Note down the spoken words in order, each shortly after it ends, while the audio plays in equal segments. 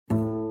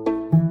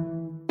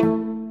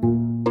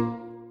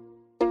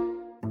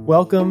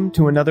Welcome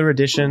to another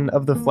edition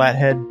of the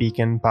Flathead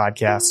Beacon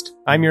podcast.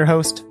 I'm your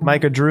host,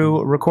 Micah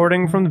Drew,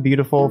 recording from the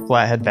beautiful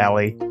Flathead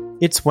Valley.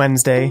 It's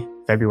Wednesday,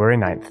 February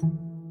 9th.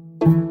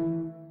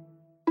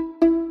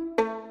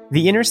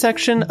 The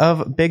intersection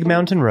of Big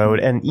Mountain Road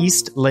and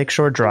East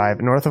Lakeshore Drive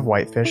north of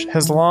Whitefish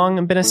has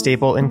long been a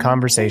staple in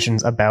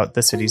conversations about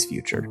the city's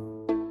future.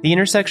 The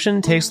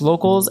intersection takes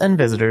locals and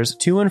visitors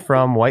to and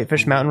from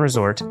Whitefish Mountain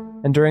Resort,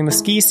 and during the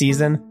ski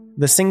season,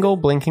 the single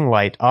blinking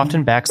light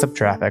often backs up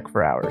traffic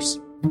for hours.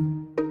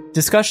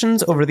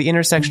 Discussions over the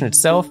intersection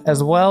itself,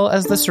 as well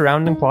as the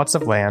surrounding plots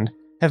of land,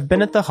 have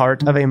been at the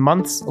heart of a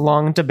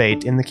months-long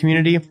debate in the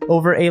community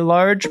over a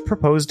large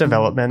proposed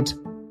development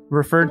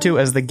referred to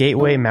as the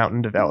Gateway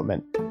Mountain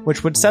Development,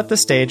 which would set the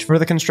stage for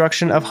the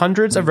construction of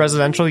hundreds of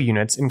residential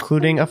units,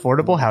 including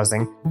affordable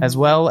housing, as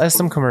well as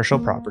some commercial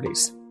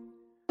properties.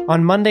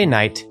 On Monday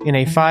night, in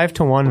a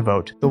 5-1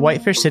 vote, the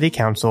Whitefish City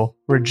Council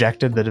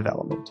rejected the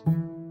development.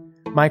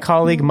 My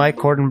colleague Mike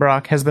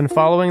Cordenbrock has been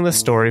following the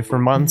story for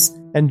months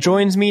and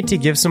joins me to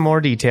give some more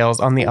details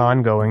on the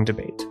ongoing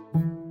debate.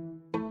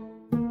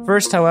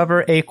 First,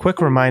 however, a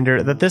quick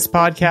reminder that this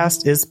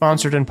podcast is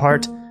sponsored in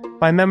part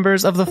by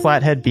members of the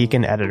Flathead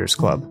Beacon Editors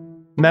Club.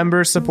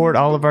 Members support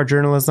all of our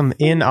journalism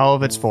in all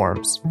of its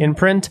forms, in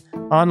print,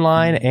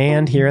 online,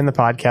 and here in the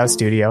podcast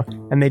studio,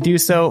 and they do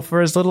so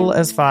for as little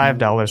as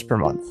 $5 per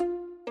month.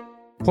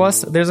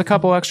 Plus, there's a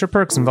couple extra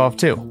perks involved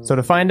too, so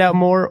to find out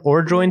more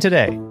or join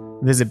today,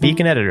 visit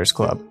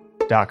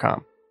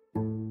beaconeditorsclub.com.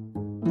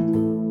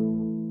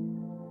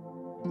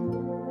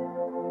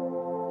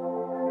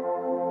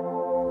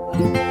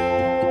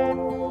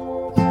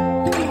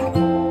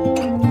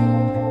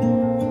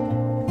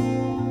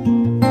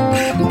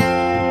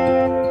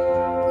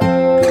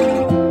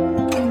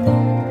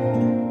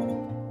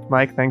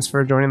 Mike, thanks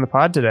for joining the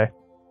pod today.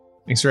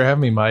 Thanks for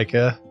having me,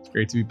 Micah. It's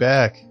great to be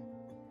back.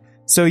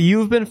 So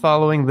you've been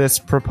following this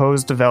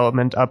proposed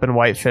development up in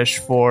Whitefish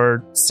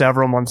for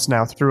several months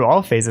now through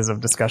all phases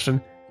of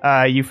discussion.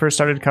 You first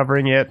started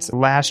covering it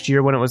last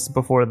year when it was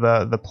before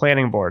the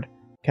planning board.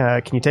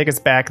 Can you take us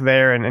back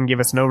there and give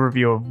us an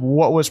overview of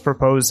what was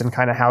proposed and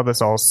kind of how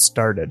this all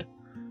started?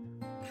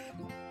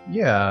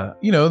 Yeah,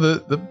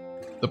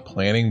 the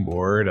planning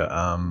board,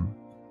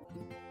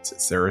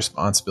 it's their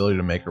responsibility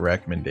to make a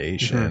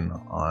recommendation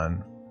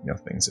on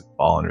things that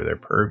fall under their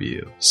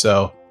purview.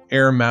 So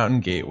Air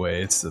Mountain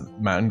Gateway, it's the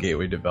Mountain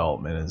Gateway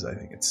development, as I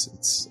think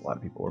it's a lot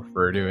of people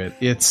refer to it.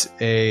 It's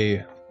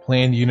a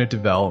planned unit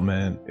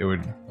development. It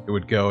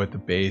would go at the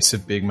base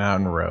of Big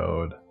Mountain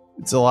Road.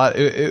 It's a lot.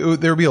 There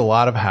would be a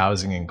lot of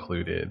housing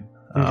included.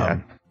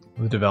 Okay.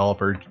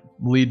 The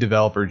lead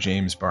developer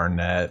James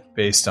Barnett,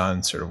 based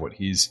on sort of what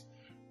he's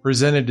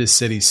presented to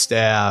city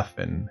staff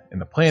and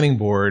the planning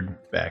board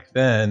back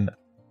then,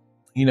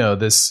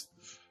 this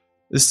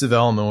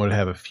development would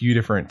have a few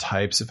different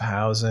types of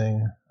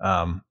housing,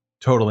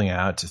 totaling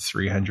out to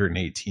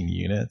 318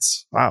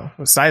 units. Wow,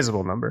 a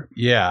sizable number.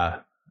 Yeah,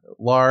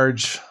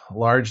 large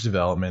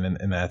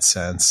development in that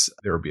sense.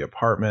 There would be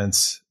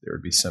apartments. There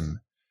would be some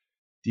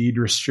deed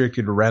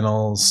restricted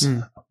rentals.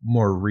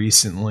 More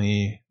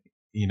recently,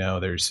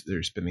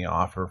 there's been the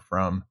offer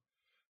from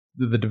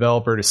the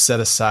developer to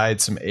set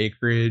aside some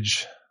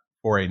acreage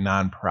for a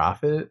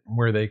nonprofit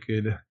where they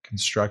could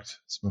construct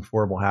some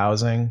affordable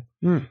housing.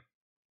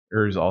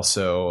 There's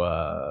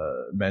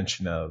also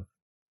mention of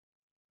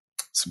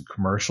some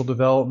commercial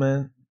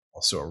development,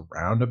 also a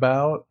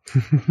roundabout.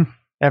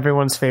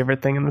 Everyone's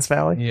favorite thing in this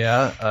valley.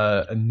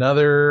 Yeah.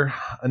 Another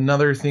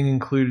thing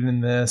included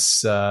in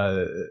this,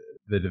 the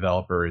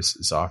developer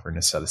is offering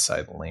to set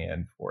aside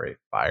land for a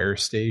fire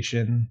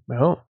station.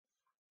 Oh.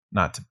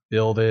 Not to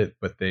build it,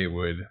 but they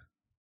would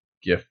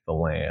gift the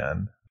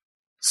land.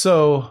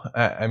 So,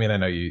 I mean, I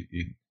know you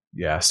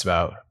asked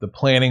about the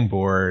planning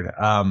board.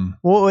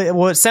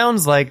 Well, it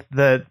sounds like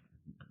that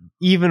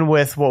even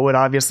with what would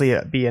obviously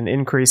be an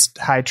increased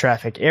high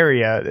traffic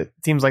area, it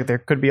seems like there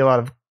could be a lot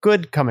of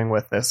good coming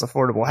with this.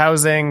 Affordable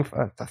housing,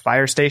 a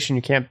fire station.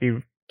 You can't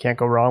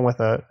go wrong with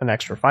an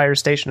extra fire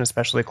station,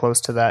 especially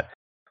close to that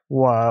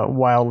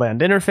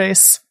wildland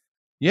interface.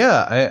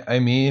 Yeah, I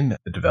mean,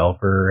 the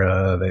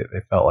developer, they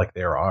felt like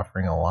they were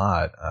offering a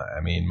lot.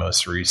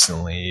 Most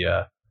recently,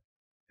 at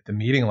the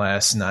meeting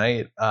last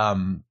night,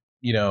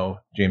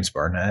 James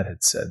Barnett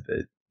had said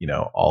that,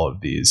 all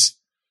of these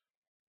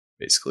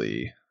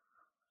basically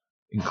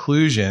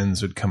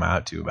inclusions would come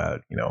out to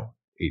about,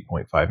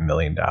 $8.5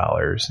 million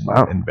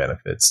in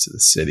benefits to the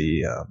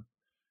city.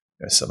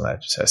 Some of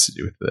that just has to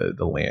do with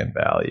the land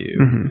value.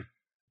 Mm-hmm.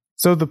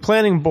 So the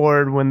planning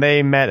board, when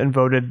they met and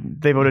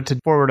voted, they voted to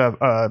forward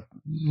a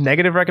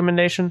negative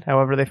recommendation,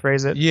 however they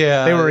phrase it.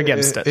 Yeah. They were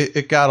against it.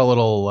 It got a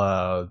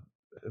little,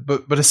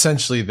 but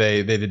essentially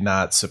they did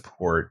not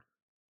support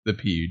the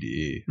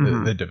PUD,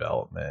 the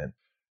development.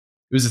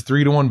 It was a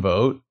 3-1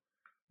 vote.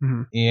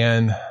 Mm-hmm.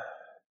 And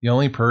the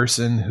only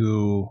person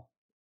who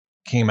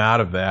came out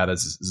of that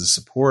as a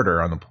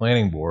supporter on the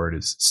planning board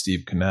is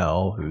Steve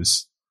Cannell,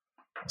 who's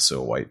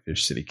also a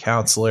Whitefish city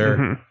councilor.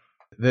 Mm-hmm.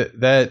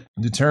 That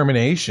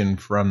determination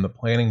from the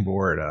planning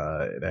board,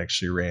 it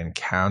actually ran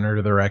counter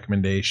to the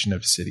recommendation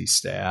of city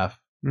staff,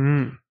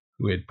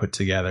 who had put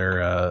together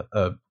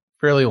a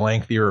fairly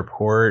lengthy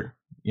report,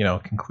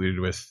 concluded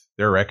with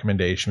their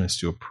recommendation was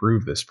to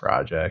approve this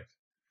project.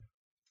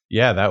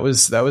 Yeah, that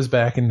was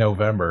back in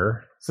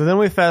November. So then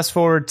we fast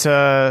forward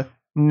to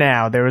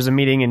now. There was a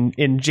meeting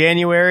in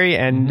January,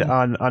 and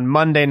on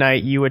Monday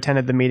night, you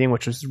attended the meeting,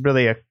 which was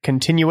really a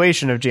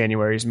continuation of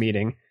January's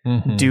meeting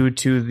due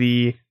to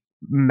the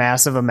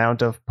massive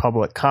amount of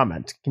public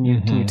comment. Can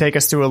you take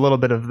us through a little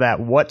bit of that?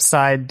 What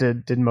side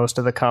did most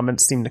of the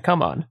comments seem to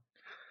come on?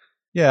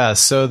 Yeah,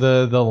 so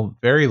the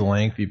very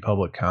lengthy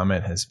public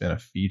comment has been a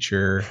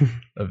feature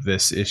of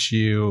this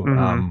issue.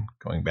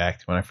 Going back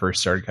to when I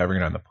first started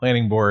covering it on the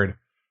planning board,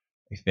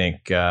 I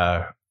think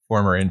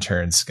former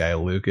intern Sky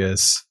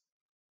Lucas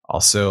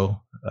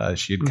also,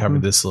 she had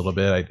covered this a little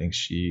bit. I think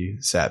she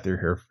sat through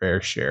her fair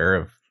share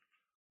of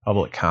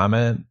public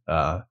comment.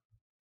 I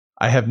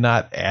have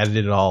not added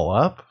it all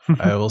up.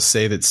 I will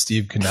say that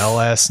Steve Cannell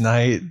last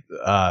night,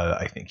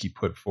 I think he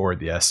put forward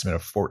the estimate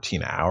of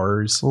 14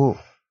 hours. Ooh.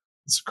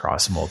 It's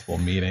across multiple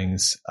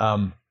meetings.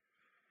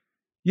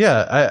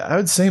 Yeah, I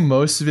would say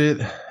most of it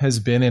has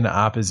been in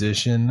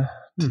opposition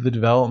to the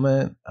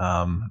development.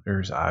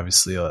 There's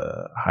obviously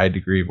a high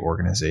degree of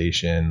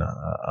organization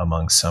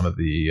among some of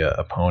the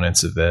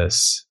opponents of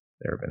this.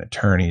 There have been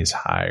attorneys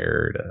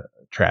hired, a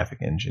traffic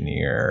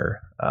engineer,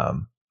 a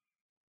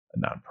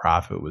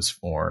nonprofit was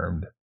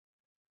formed.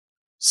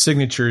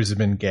 Signatures have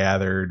been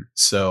gathered.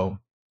 So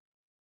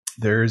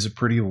there's a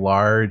pretty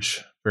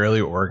large,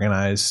 fairly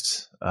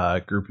organized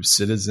group of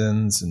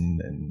citizens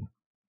and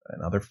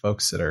other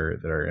folks that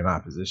are in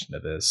opposition to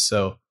this.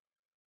 So,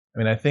 I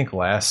mean, I think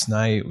last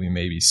night we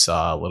maybe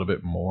saw a little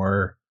bit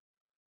more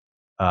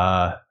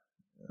than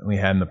we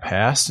had in the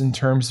past in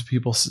terms of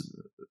people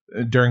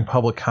during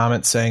public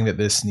comment saying that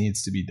this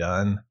needs to be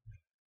done.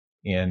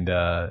 And,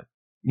 I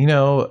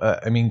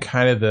mean,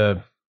 kind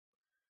of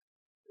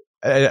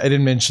I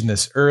didn't mention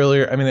this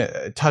earlier. I mean,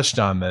 I touched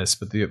on this,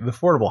 but the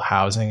affordable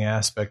housing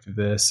aspect of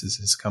this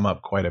has come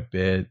up quite a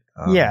bit.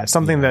 It's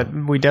something that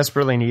we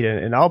desperately need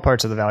in all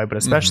parts of the valley, but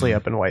especially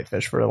up in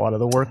Whitefish for a lot of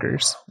the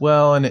workers.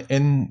 Well,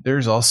 and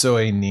there's also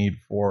a need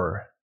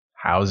for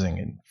housing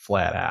and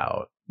flat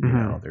out.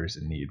 There's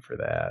a need for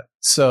that.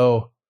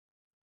 So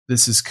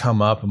this has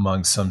come up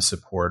among some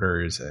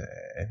supporters,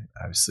 and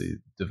obviously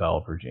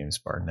developer James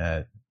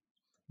Barnett,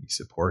 he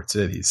supports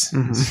it. He's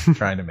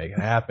trying to make it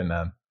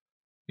happen.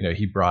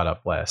 He brought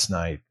up last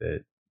night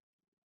that,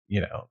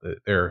 that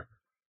there are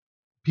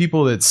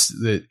people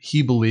that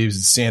he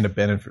believes stand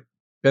to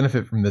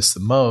benefit from this the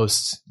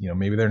most.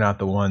 Maybe they're not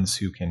the ones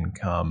who can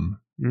come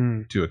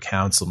to a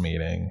council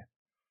meeting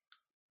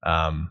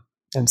and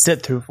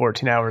sit through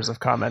 14 hours of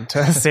comment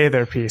to say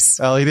their piece.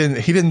 Well, he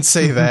didn't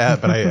say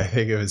that, but I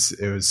think it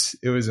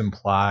was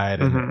implied.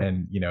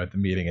 And at the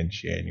meeting in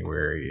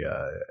January,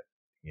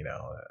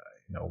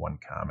 one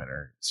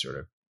commenter sort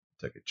of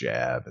took a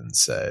jab and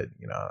said,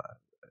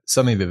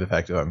 something to the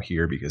effect of, I'm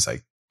here because I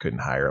couldn't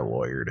hire a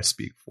lawyer to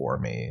speak for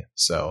me.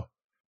 So,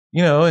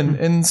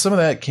 and some of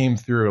that came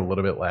through a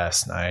little bit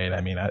last night. I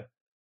mean,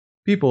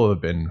 people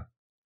have been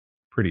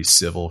pretty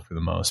civil for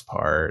the most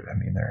part. I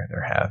mean,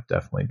 there have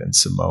definitely been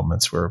some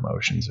moments where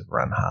emotions have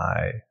run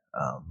high.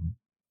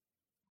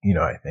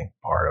 I think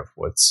part of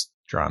what's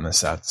drawn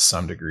this out to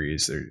some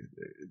degrees,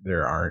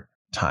 there aren't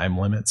time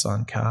limits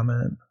on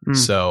comment.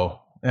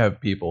 So I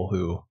have people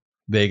who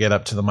they get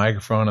up to the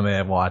microphone and they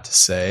have a lot to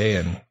say,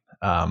 and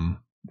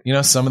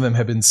some of them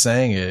have been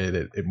saying it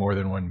at more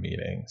than one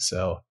meeting.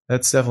 So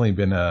that's definitely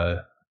been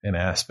an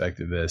aspect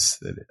of this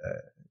that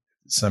to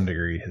some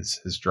degree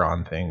has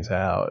drawn things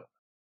out.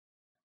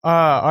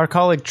 Our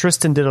colleague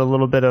Tristan did a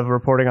little bit of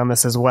reporting on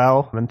this as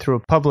well, and through a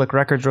public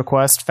records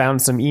request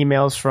found some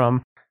emails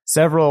from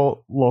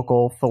several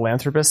local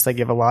philanthropists that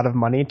give a lot of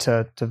money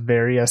to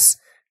various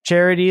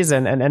charities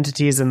and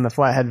entities in the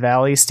Flathead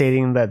Valley,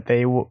 stating that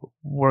they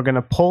were going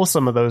to pull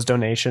some of those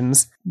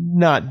donations,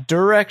 not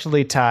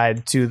directly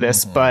tied to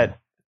this, but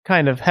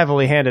kind of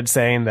heavily handed,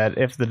 saying that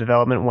if the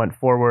development went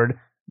forward,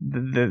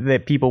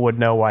 that people would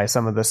know why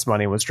some of this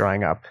money was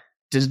drying up.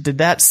 Did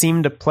that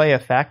seem to play a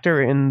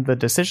factor in the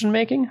decision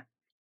making?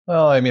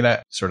 Well, I mean,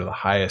 sort of the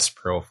highest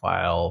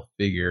profile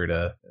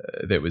figure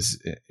that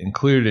was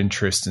included in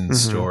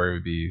Tristan's story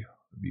would be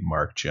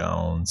Mark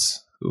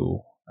Jones,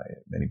 who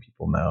many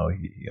people know.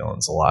 He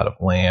owns a lot of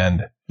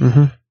land.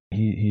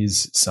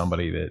 He's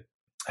somebody that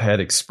had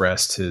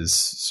expressed his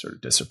sort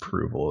of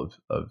disapproval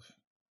of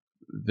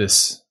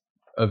this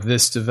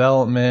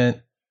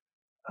development.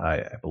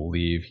 I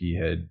believe he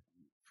had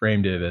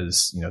framed it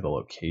as, the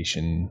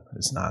location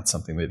is not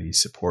something that he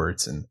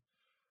supports. And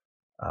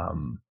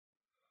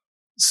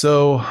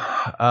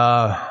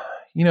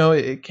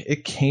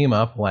it came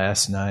up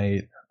last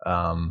night.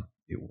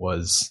 It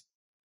was,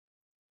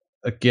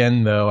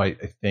 again, though, I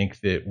think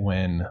that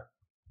when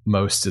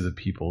most of the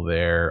people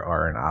there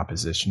are in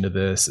opposition to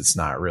this, it's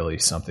not really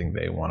something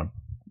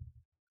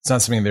it's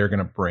not something they're going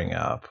to bring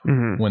up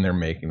when they're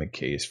making the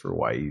case for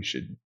why you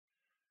should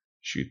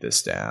shoot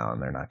this down.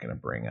 They're not going to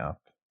bring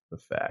up the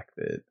fact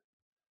that,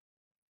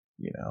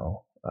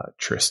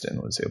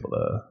 Tristan was able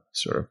to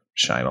sort of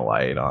shine a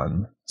light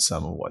on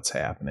some of what's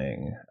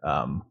happening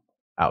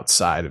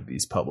outside of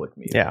these public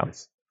meetings. Yeah.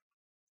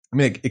 I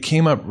mean, it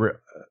came up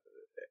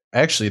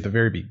actually at the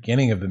very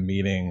beginning of the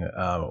meeting,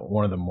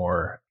 one of the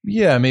more,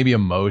 maybe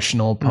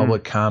emotional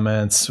public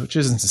comments, which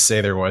isn't to say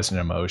there wasn't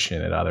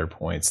emotion at other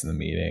points in the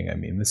meeting. I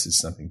mean, this is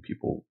something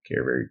people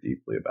care very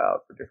deeply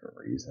about for different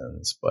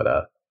reasons.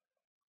 But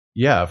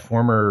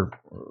former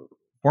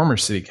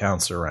city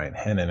councilor Ryan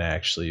Hennon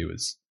actually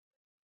was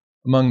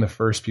among the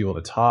first people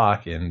to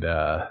talk, and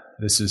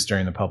this is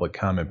during the public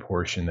comment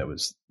portion that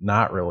was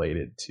not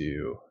related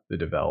to the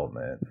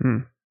development.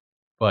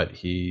 But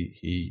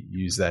he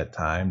used that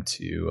time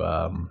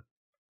to,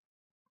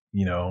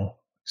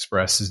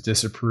 express his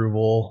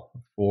disapproval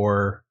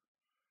for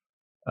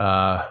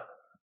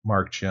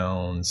Mark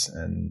Jones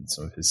and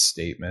some of his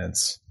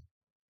statements.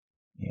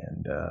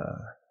 And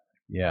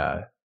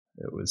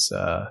it was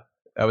that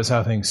was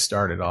how things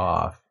started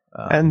off.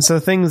 And so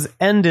things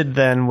ended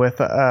then with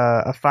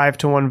a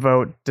 5-1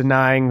 vote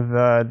denying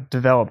the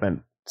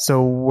development.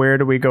 So where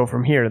do we go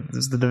from here?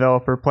 Is the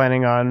developer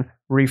planning on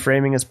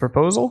reframing his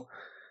proposal?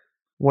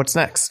 What's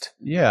next?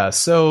 Yeah,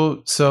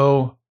 so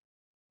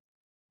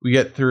we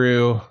get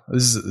through.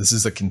 This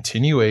is a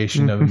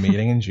continuation of a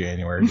meeting in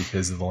January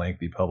because of the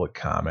lengthy public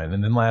comment,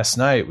 and then last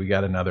night we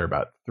got another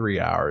about 3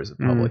 hours of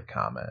public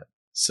comment.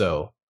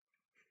 So,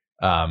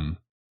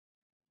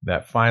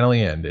 that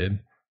finally ended.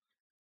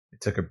 It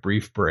took a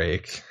brief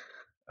break.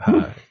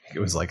 It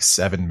was like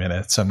 7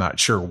 minutes. I'm not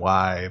sure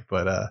why,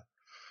 but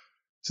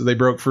so they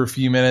broke for a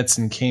few minutes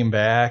and came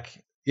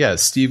back. Yeah,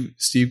 Steve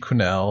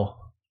Quinnell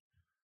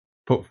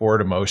put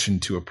forward a motion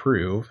to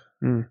approve.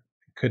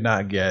 Could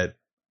not get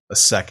a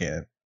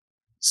second,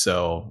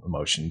 so the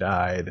motion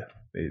died.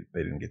 They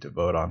didn't get to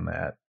vote on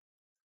that.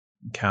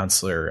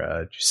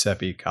 Councilor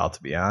Giuseppe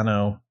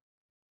Caltabiano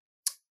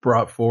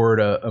brought forward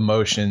a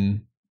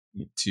motion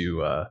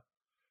to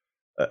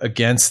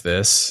against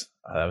this.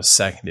 That was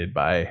seconded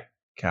by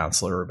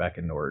Councilor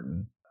Rebecca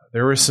Norton.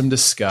 There was some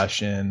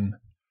discussion,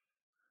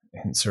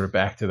 and sort of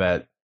back to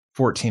that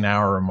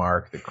 14-hour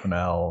remark that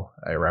Quinnell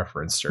I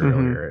referenced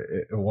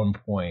earlier. At one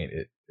point,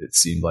 it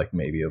seemed like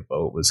maybe a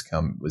vote was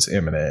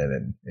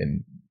imminent,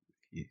 and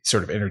he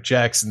sort of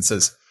interjects and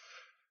says,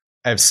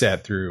 "I've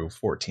sat through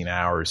 14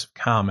 hours of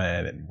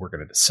comment, and we're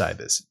going to decide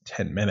this in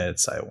 10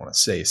 minutes. I want to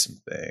say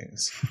some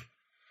things."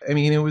 I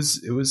mean, it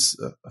was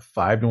a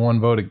 5-1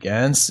 vote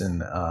against,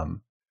 and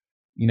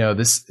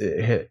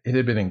it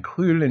had been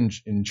included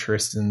in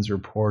Tristan's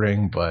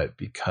reporting, but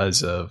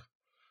because of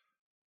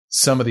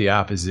some of the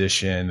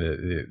opposition,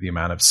 the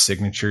amount of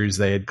signatures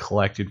they had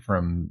collected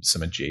from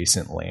some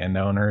adjacent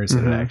landowners,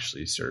 it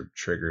actually sort of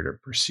triggered a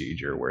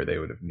procedure where it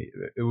would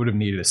have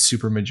needed a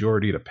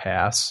supermajority to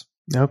pass.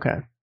 Okay,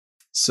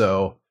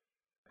 so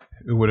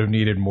it would have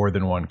needed more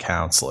than one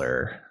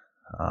counselor.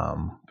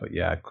 But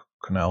yeah,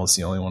 Quinnell is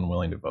the only one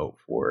willing to vote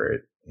for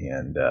it,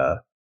 and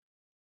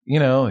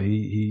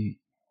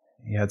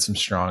he had some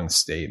strong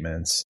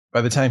statements.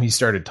 By the time he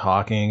started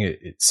talking,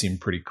 it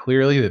seemed pretty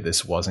clearly that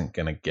this wasn't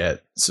going to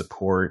get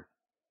support.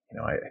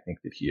 I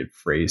think that he had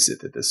phrased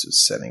it that this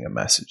was sending a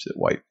message that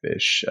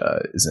Whitefish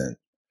isn't,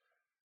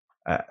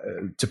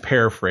 to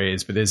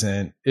paraphrase, but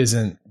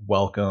isn't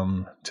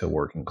welcome to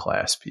working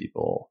class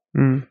people.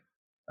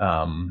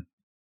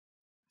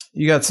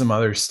 You got some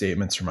other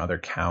statements from other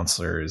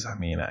counselors. I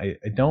mean, I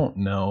don't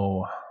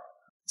know.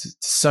 To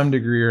some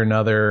degree or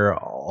another,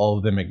 all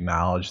of them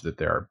acknowledge that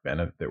there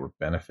were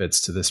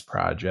benefits to this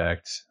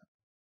project,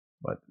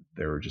 but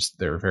there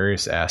were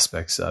various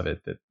aspects of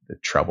it that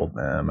troubled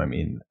them. I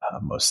mean,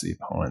 most of the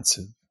opponents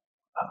have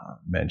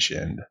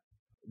mentioned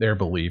their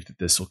belief that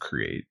this will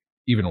create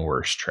even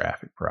worse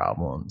traffic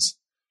problems.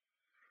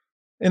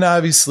 And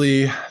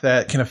obviously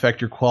that can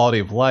affect your quality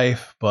of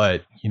life,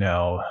 but,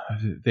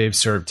 they've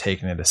sort of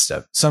taken it a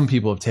step. Some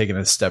people have taken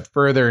it a step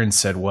further and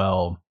said,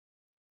 well,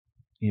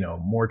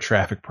 more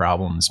traffic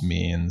problems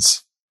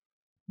means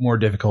more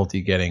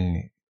difficulty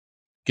getting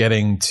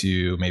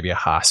to maybe a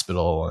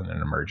hospital in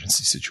an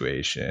emergency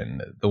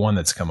situation. The one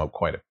that's come up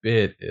quite a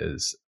bit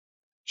is,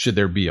 should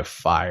there be a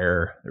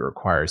fire that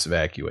requires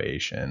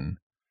evacuation?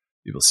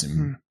 People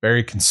seem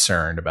very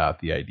concerned about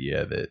the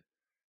idea that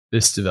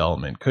this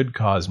development could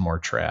cause more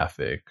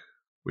traffic,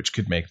 which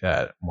could make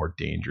that a more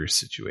dangerous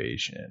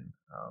situation.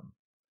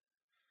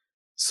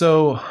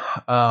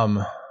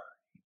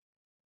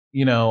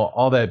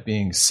 All that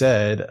being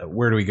said,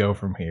 where do we go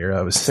from here?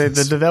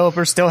 The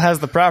developer still has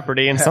the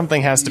property, and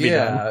something has to be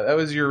done. Yeah, that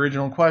was your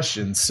original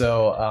question.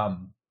 So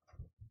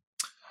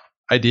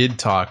I did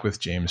talk with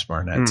James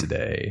Barnett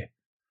today,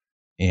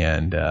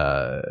 and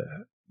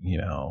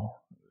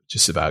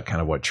just about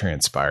kind of what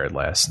transpired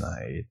last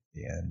night.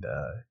 And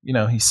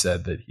he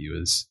said that he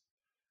was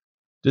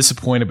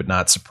disappointed but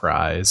not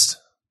surprised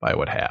by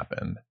what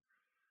happened.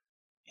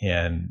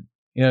 And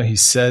he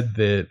said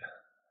that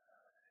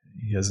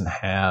he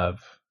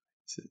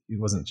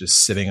wasn't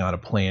just sitting on a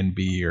plan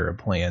B or a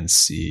plan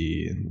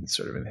C, and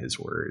sort of in his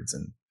words.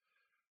 And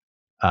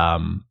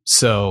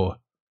So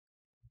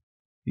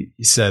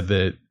he said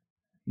that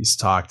he's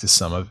talked to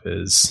some of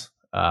his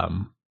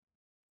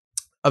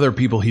other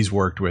people he's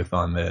worked with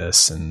on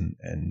this, and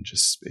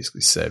just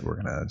basically said, we're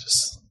gonna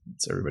let's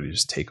everybody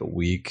just take a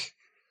week.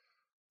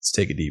 Let's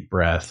take a deep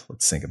breath.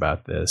 Let's think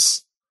about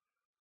this,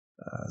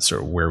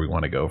 sort of where we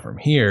want to go from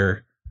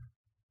here.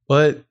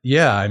 But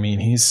yeah, I mean,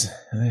 he's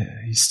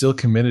still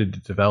committed to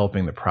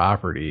developing the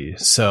property.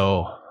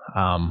 So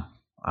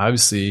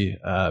obviously,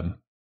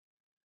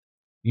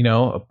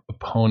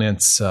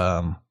 opponents,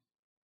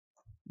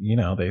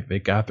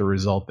 they got the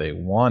result they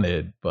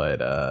wanted,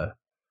 but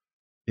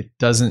it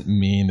doesn't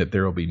mean that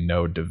there will be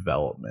no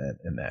development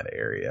in that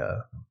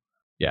area.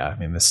 Yeah, I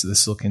mean,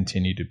 this will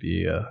continue to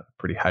be a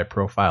pretty high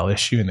profile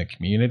issue in the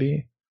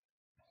community.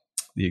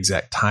 The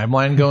exact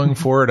timeline going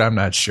forward, I'm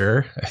not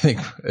sure. I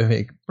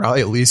think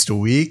probably at least a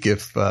week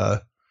if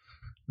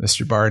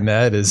Mr.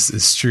 Barnett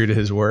is true to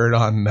his word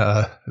on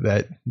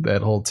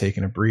that whole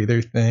taking a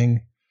breather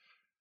thing.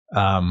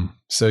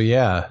 So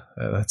yeah,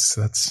 that's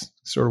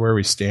sort of where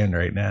we stand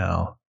right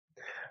now.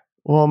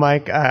 Well,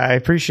 Mike, I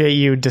appreciate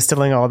you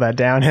distilling all that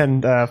down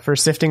and for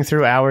sifting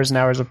through hours and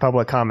hours of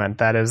public comment.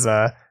 That is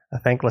a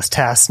thankless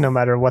task, no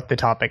matter what the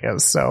topic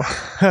is. So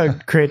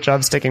great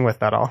job sticking with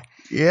that all.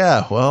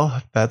 Yeah,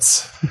 well,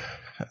 that's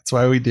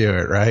why we do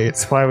it, right?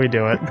 That's why we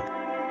do it.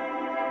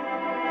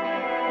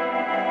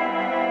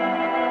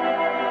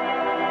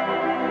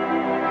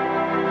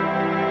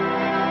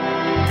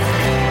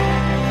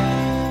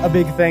 A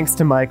big thanks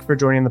to Mike for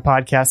joining the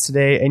podcast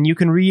today, and you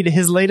can read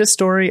his latest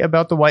story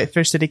about the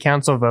Whitefish City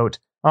Council vote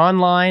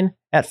online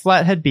at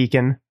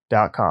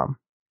flatheadbeacon.com.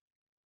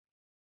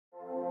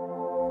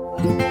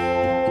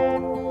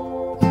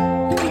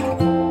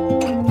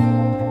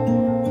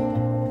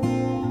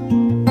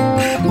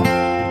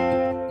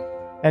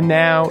 And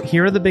now,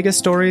 here are the biggest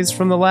stories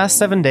from the last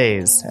 7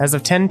 days, as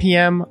of 10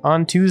 p.m.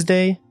 on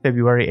Tuesday,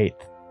 February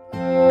 8th.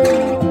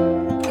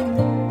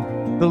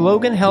 The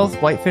Logan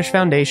Health Whitefish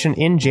Foundation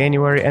in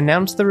January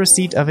announced the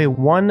receipt of a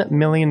 $1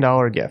 million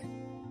gift,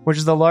 which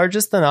is the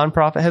largest the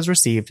nonprofit has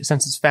received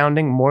since its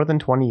founding more than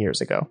 20 years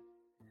ago.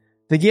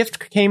 The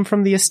gift came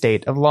from the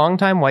estate of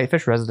longtime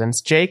Whitefish residents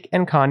Jake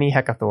and Connie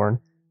Heckathorn,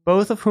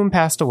 both of whom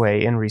passed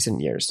away in recent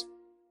years.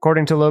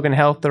 According to Logan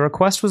Health, the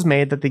request was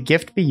made that the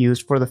gift be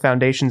used for the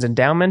foundation's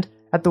endowment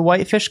at the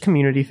Whitefish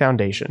Community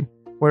Foundation,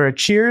 where a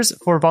Cheers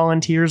for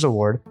Volunteers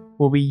award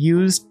will be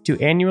used to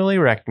annually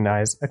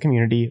recognize a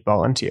community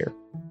volunteer.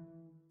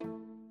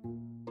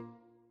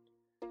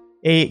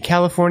 A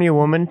California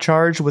woman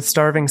charged with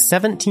starving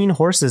 17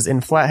 horses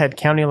in Flathead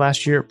County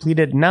last year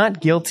pleaded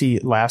not guilty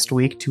last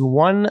week to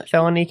one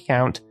felony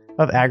count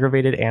of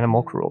aggravated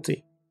animal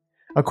cruelty.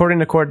 According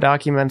to court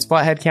documents,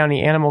 Flathead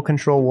County Animal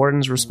Control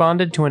wardens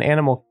responded to an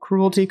animal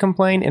cruelty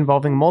complaint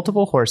involving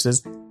multiple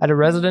horses at a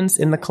residence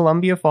in the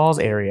Columbia Falls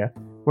area,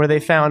 where they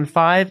found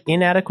 5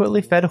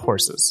 inadequately fed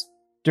horses.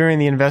 During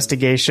the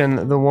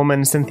investigation, the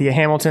woman, Cynthia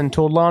Hamilton,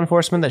 told law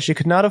enforcement that she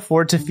could not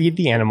afford to feed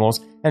the animals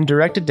and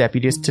directed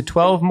deputies to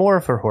 12 more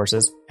of her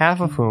horses,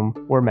 half of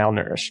whom were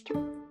malnourished.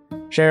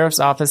 Sheriff's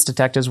Office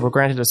detectives were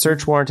granted a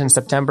search warrant in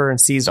September and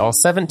seized all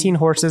 17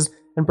 horses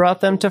and brought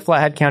them to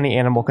Flathead County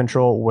Animal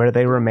Control, where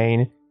they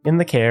remain in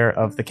the care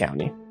of the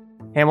county.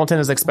 Hamilton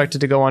is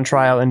expected to go on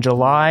trial in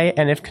July,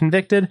 and if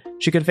convicted,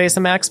 she could face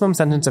a maximum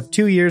sentence of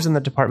 2 years in the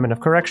Department of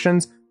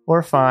Corrections or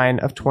a fine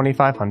of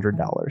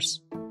 $2,500.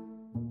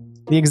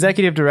 The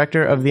executive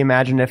director of the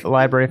Imagine-If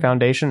Library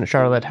Foundation,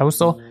 Charlotte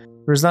Housel,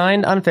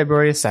 resigned on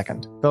February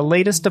 2nd, the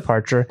latest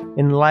departure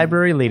in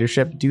library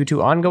leadership due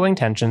to ongoing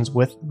tensions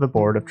with the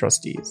Board of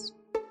Trustees.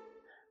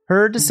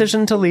 Her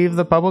decision to leave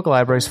the public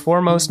library's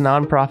foremost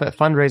nonprofit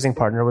fundraising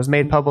partner was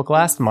made public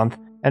last month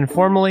and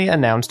formally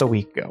announced a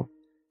week ago.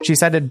 She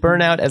cited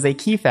burnout as a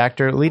key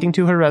factor leading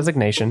to her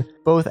resignation,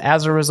 both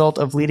as a result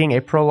of leading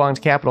a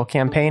prolonged capital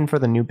campaign for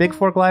the new Big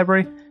Fork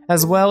Library,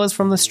 as well as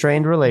from the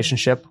strained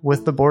relationship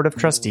with the Board of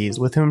Trustees,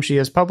 with whom she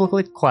has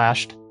publicly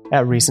clashed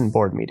at recent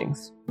board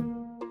meetings.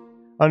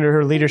 Under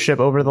her leadership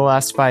over the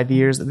last 5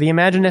 years, the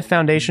Imagine-If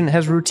Foundation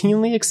has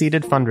routinely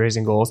exceeded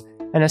fundraising goals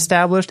and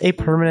established a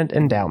permanent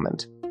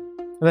endowment.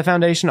 The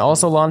foundation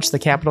also launched the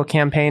capital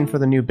campaign for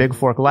the new Big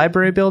Fork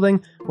Library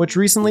building, which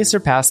recently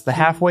surpassed the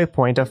halfway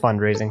point of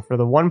fundraising for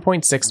the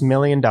 $1.6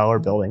 million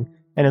building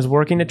and is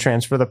working to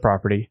transfer the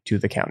property to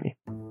the county.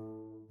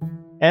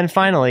 And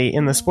finally,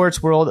 in the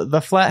sports world,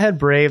 the Flathead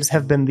Braves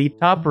have been the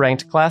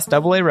top-ranked Class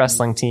AA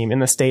wrestling team in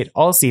the state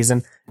all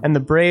season, and the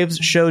Braves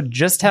showed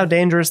just how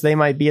dangerous they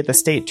might be at the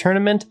state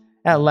tournament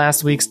at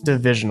last week's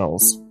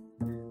divisionals.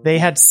 They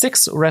had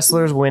 6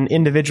 wrestlers win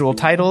individual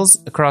titles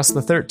across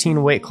the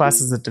 13 weight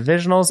classes at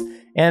divisionals,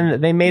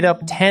 and they made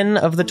up 10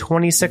 of the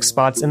 26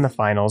 spots in the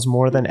finals,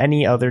 more than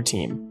any other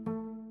team.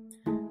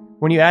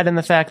 When you add in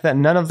the fact that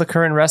none of the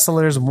current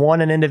wrestlers won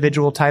an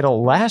individual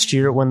title last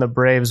year when the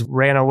Braves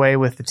ran away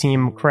with the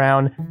team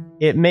crown,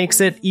 it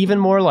makes it even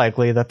more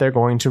likely that they're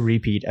going to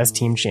repeat as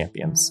team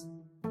champions.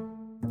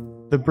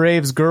 The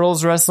Braves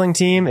girls wrestling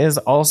team is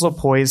also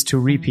poised to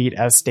repeat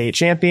as state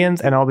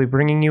champions, and I'll be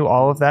bringing you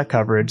all of that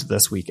coverage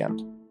this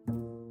weekend.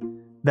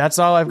 That's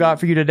all I've got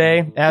for you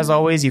today. As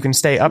always, you can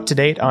stay up to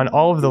date on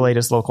all of the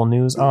latest local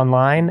news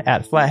online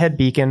at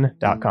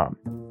flatheadbeacon.com.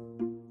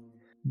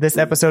 This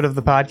episode of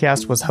the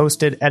podcast was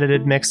hosted,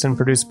 edited, mixed, and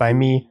produced by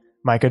me,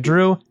 Micah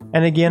Drew,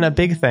 and again, a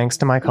big thanks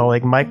to my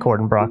colleague Mike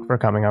Cordenbrock for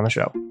coming on the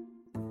show.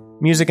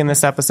 Music in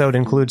this episode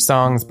includes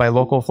songs by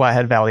local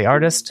Flathead Valley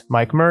artist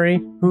Mike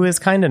Murray, who is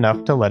kind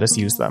enough to let us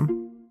use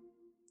them.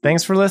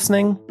 Thanks for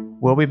listening.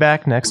 We'll be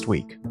back next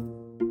week.